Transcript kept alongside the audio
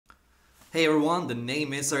Hey everyone, the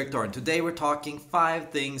name is Victor and today we're talking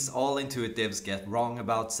 5 things all intuitives get wrong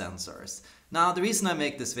about sensors. Now the reason I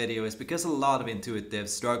make this video is because a lot of intuitives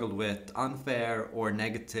struggle with unfair or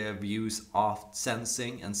negative views of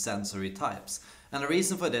sensing and sensory types. And the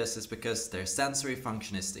reason for this is because their sensory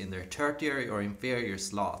function is in their tertiary or inferior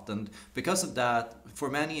slot, and because of that, for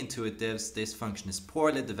many intuitives this function is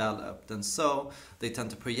poorly developed, and so they tend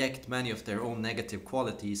to project many of their own negative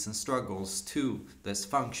qualities and struggles to this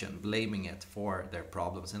function, blaming it for their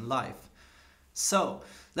problems in life. So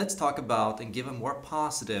let's talk about and give a more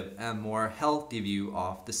positive and more healthy view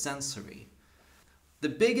of the sensory. The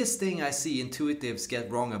biggest thing I see intuitives get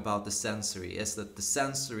wrong about the sensory is that the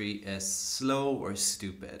sensory is slow or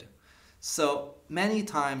stupid. So many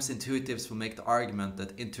times intuitives will make the argument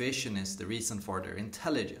that intuition is the reason for their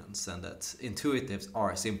intelligence and that intuitives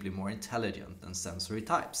are simply more intelligent than sensory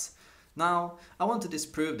types. Now, I want to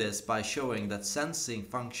disprove this by showing that sensing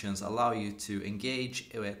functions allow you to engage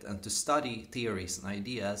with and to study theories and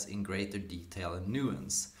ideas in greater detail and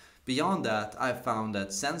nuance. Beyond that, I've found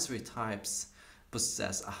that sensory types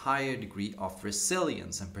possess a higher degree of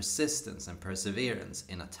resilience and persistence and perseverance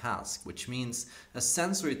in a task, which means a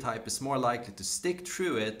sensory type is more likely to stick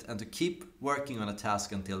through it and to keep working on a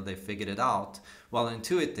task until they figured it out, while an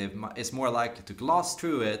intuitive is more likely to gloss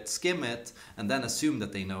through it, skim it, and then assume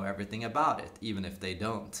that they know everything about it, even if they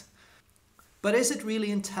don't. But is it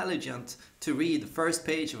really intelligent to read the first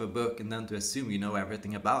page of a book and then to assume you know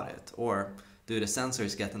everything about it? Or do the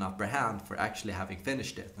sensors get an upper hand for actually having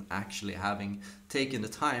finished it and actually having taken the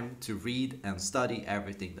time to read and study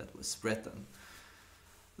everything that was written?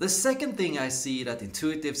 The second thing I see that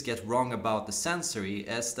intuitives get wrong about the sensory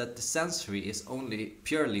is that the sensory is only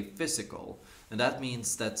purely physical. And that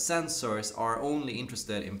means that sensors are only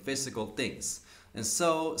interested in physical things. And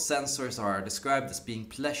so sensors are described as being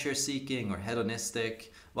pleasure-seeking or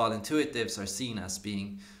hedonistic, while intuitives are seen as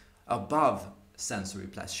being above sensory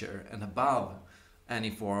pleasure and above any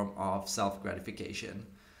form of self-gratification.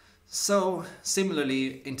 So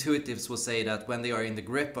similarly, intuitives will say that when they are in the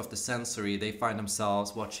grip of the sensory, they find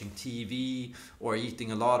themselves watching TV or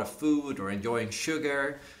eating a lot of food or enjoying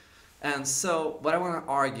sugar. And so what I want to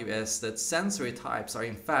argue is that sensory types are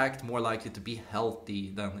in fact more likely to be healthy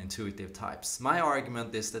than intuitive types. My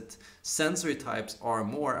argument is that sensory types are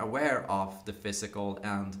more aware of the physical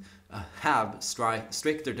and have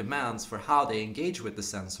stricter demands for how they engage with the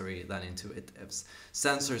sensory than intuitives.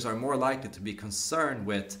 Sensors are more likely to be concerned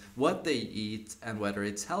with what they eat and whether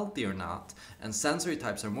it's healthy or not, and sensory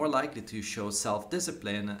types are more likely to show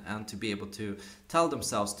self-discipline and to be able to tell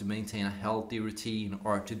themselves to maintain a healthy routine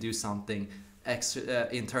or to do something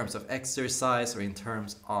in terms of exercise or in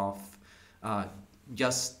terms of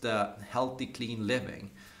just healthy, clean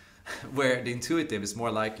living. Where the intuitive is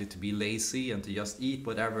more likely to be lazy and to just eat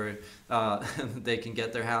whatever they can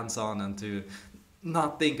get their hands on and to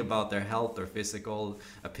not think about their health or physical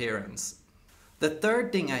appearance. The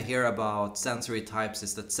third thing I hear about sensory types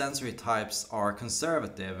is that sensory types are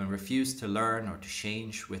conservative and refuse to learn or to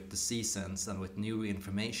change with the seasons and with new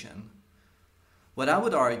information. What I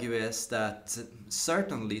would argue is that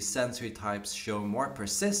certainly sensory types show more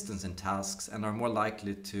persistence in tasks and are more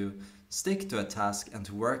likely to stick to a task and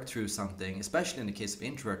to work through something, especially in the case of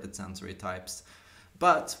introverted sensory types.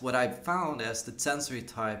 But what I've found is that sensory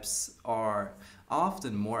types are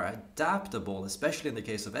often more adaptable, especially in the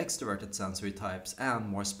case of extroverted sensory types, and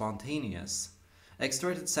more spontaneous.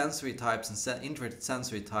 Extroverted sensory types and introverted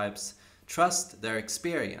sensory types trust their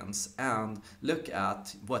experience and look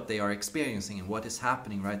at what they are experiencing and what is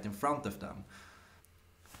happening right in front of them.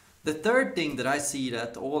 The third thing that I see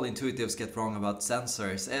that all intuitives get wrong about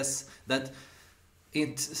sensors is that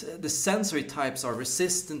the sensory types are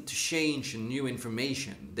resistant to change and new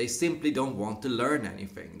information. They simply don't want to learn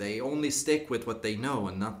anything. They only stick with what they know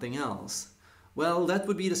and nothing else. Well, that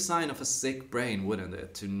would be the sign of a sick brain, wouldn't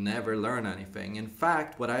it? To never learn anything. In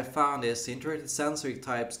fact, what I've found is introverted sensory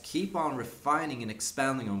types keep on refining and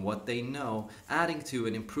expanding on what they know, adding to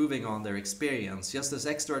and improving on their experience, just as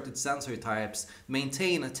extroverted sensory types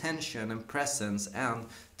maintain attention and presence and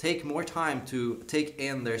take more time to take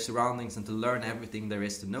in their surroundings and to learn everything there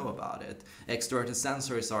is to know about it. Extroverted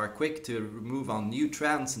sensors are quick to move on new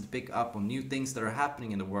trends and to pick up on new things that are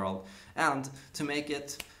happening in the world and to make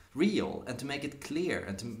it real and to make it clear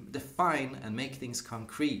and to define and make things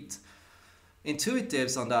concrete.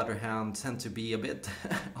 Intuitives, on the other hand, tend to be a bit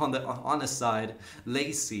on the honest side,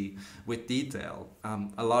 lazy with detail.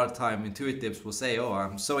 A lot of time intuitives will say, oh,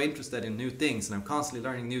 I'm so interested in new things and I'm constantly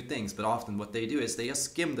learning new things, but often what they do is they just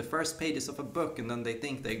skim the first pages of a book and then they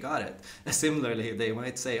think they got it. Similarly, they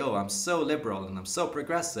might say, oh, I'm so liberal and I'm so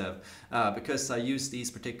progressive, because I use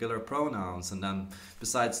these particular pronouns, and then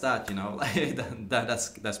besides that, you know, like,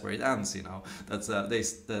 that's where it ends, you know.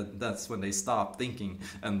 That's when they stop thinking,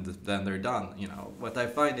 and then they're done, you know. What I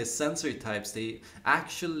find is sensory types, they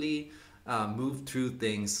actually move through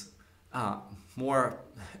things more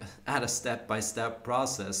at a step-by-step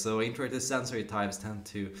process. So introverted sensory types tend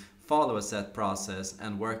to follow a set process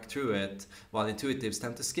and work through it, while intuitives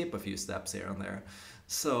tend to skip a few steps here and there.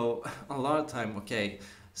 So a lot of time, okay,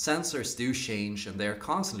 sensors do change and they're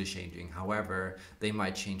constantly changing. However, they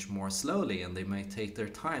might change more slowly, and they might take their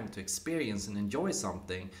time to experience and enjoy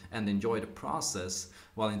something and enjoy the process,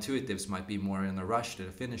 while intuitives might be more in a rush to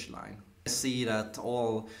the finish line. I see that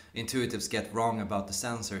all intuitives get wrong about the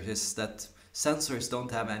sensors is that sensors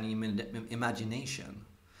don't have any imagination.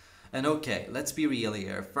 And okay, let's be real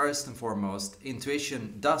here. First and foremost,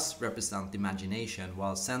 intuition does represent imagination,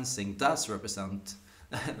 while sensing does represent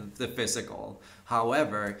the physical.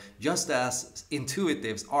 However, just as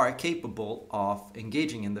intuitives are capable of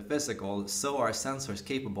engaging in the physical, so are sensors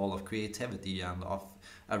capable of creativity and of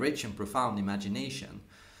a rich and profound imagination.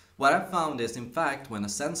 What I've found is, in fact, when a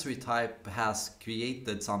sensory type has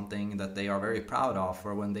created something that they are very proud of,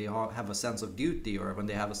 or when they have a sense of duty, or when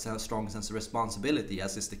they have a strong sense of responsibility,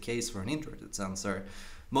 as is the case for an introverted sensor,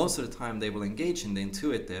 most of the time they will engage in the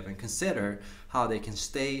intuitive and consider how they can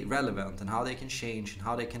stay relevant and how they can change and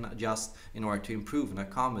how they can adjust in order to improve and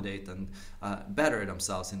accommodate and better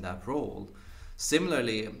themselves in that role.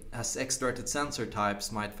 Similarly, as extroverted sensor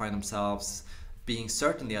types might find themselves being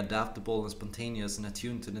certainly adaptable and spontaneous and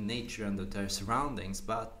attuned to the nature and their surroundings,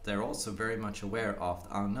 but they're also very much aware of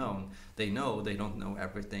the unknown. They know they don't know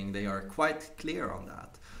everything. They are quite clear on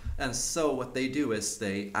that. And so what they do is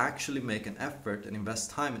they actually make an effort and invest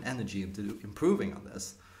time and energy into improving on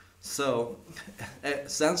this. So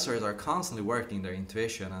sensors are constantly working their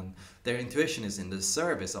intuition, and their intuition is in the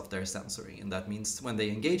service of their sensory. And that means when they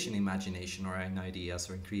engage in imagination or in ideas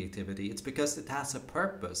or in creativity, it's because it has a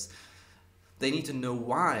purpose. They need to know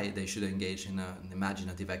why they should engage in an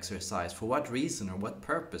imaginative exercise, for what reason or what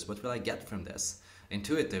purpose, what will I get from this?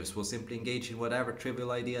 Intuitives will simply engage in whatever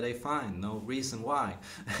trivial idea they find, no reason why,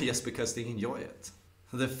 just because they enjoy it.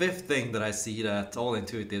 The fifth thing that I see that all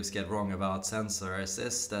intuitives get wrong about sensors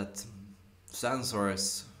is that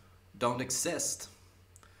sensors don't exist.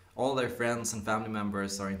 All their friends and family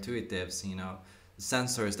members are intuitives, you know.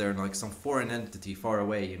 Sensors, they're like some foreign entity far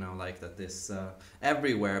away, you know, like that is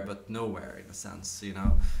everywhere but nowhere in a sense, you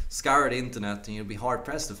know. Scour the internet and you'll be hard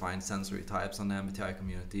pressed to find sensory types on the MBTI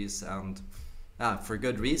communities, and for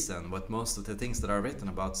good reason. But most of the things that are written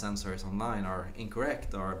about sensors online are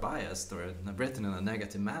incorrect or biased or written in a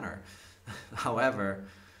negative manner. However,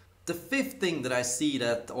 the fifth thing that I see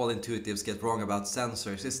that all intuitives get wrong about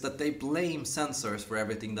sensors is that they blame sensors for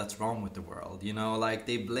everything that's wrong with the world. You know, like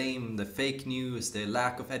they blame the fake news, the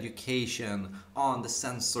lack of education on the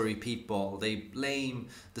sensory people. They blame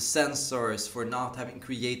the sensors for not having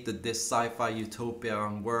created this sci-fi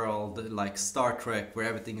utopian world like Star Trek where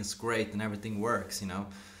everything is great and everything works, you know.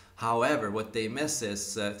 However, what they miss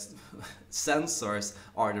is sensors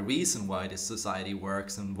are the reason why this society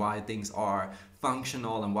works and why things are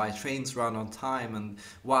functional and why trains run on time and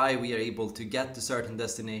why we are able to get to certain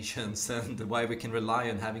destinations and why we can rely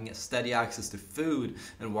on having a steady access to food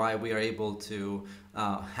and why we are able to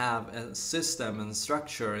have a system and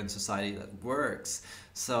structure in society that works.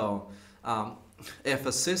 So if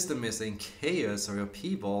a system is in chaos or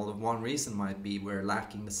upheaval, one reason might be we're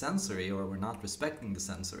lacking the sensory or we're not respecting the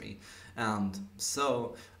sensory. And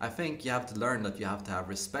so I think you have to learn that you have to have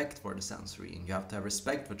respect for the sensory, and you have to have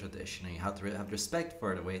respect for tradition, and you have to have respect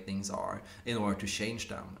for the way things are in order to change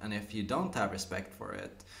them. And if you don't have respect for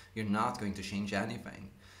it, you're not going to change anything.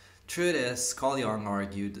 Through this, Carl Jung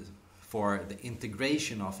argued for the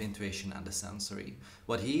integration of intuition and the sensory.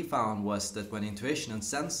 What he found was that when intuition and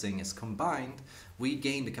sensing is combined, we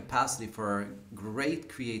gain the capacity for great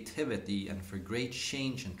creativity and for great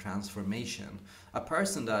change and transformation. A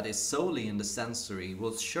person that is solely in the sensory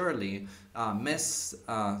will surely miss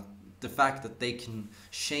the fact that they can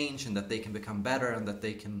change and that they can become better and that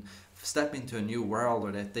they can step into a new world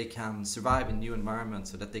or that they can survive in new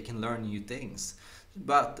environments or that they can learn new things.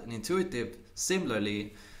 But an intuitive,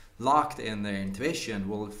 similarly, locked in their intuition,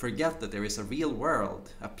 will forget that there is a real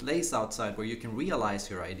world, a place outside where you can realize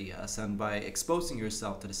your ideas, and by exposing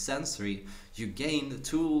yourself to the sensory, you gain the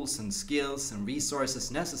tools and skills and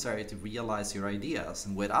resources necessary to realize your ideas.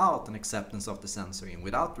 And without an acceptance of the sensory and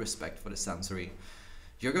without respect for the sensory,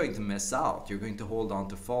 you're going to miss out. You're going to hold on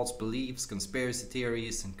to false beliefs, conspiracy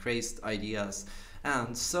theories, and crazed ideas.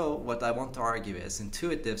 And so what I want to argue is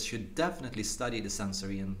intuitives should definitely study the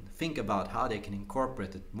sensory and think about how they can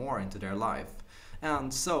incorporate it more into their life.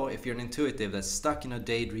 And so if you're an intuitive that's stuck in a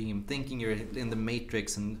daydream, thinking you're in the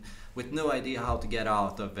matrix and with no idea how to get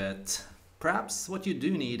out of it, perhaps what you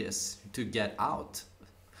do need is to get out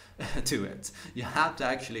to it. You have to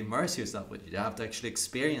actually immerse yourself with it. You have to actually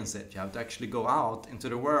experience it. You have to actually go out into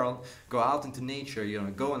the world, go out into nature,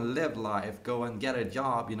 go and live life, go and get a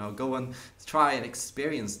job, go and try and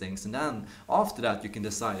experience things. And then after that you can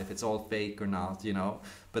decide if it's all fake or not,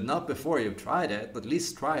 but not before you've tried it. At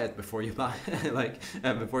least try it before you buy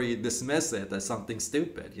before you dismiss it as something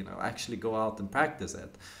stupid, actually go out and practice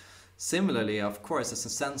it. Similarly, of course, as a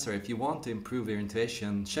sensor, if you want to improve your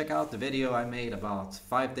intuition, check out the video I made about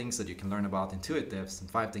 5 things that you can learn about intuitives and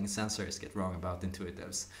 5 things sensors get wrong about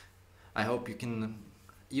intuitives. I hope you can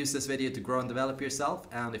use this video to grow and develop yourself,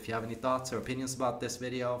 and if you have any thoughts or opinions about this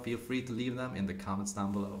video, feel free to leave them in the comments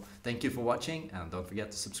down below. Thank you for watching, and don't forget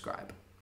to subscribe.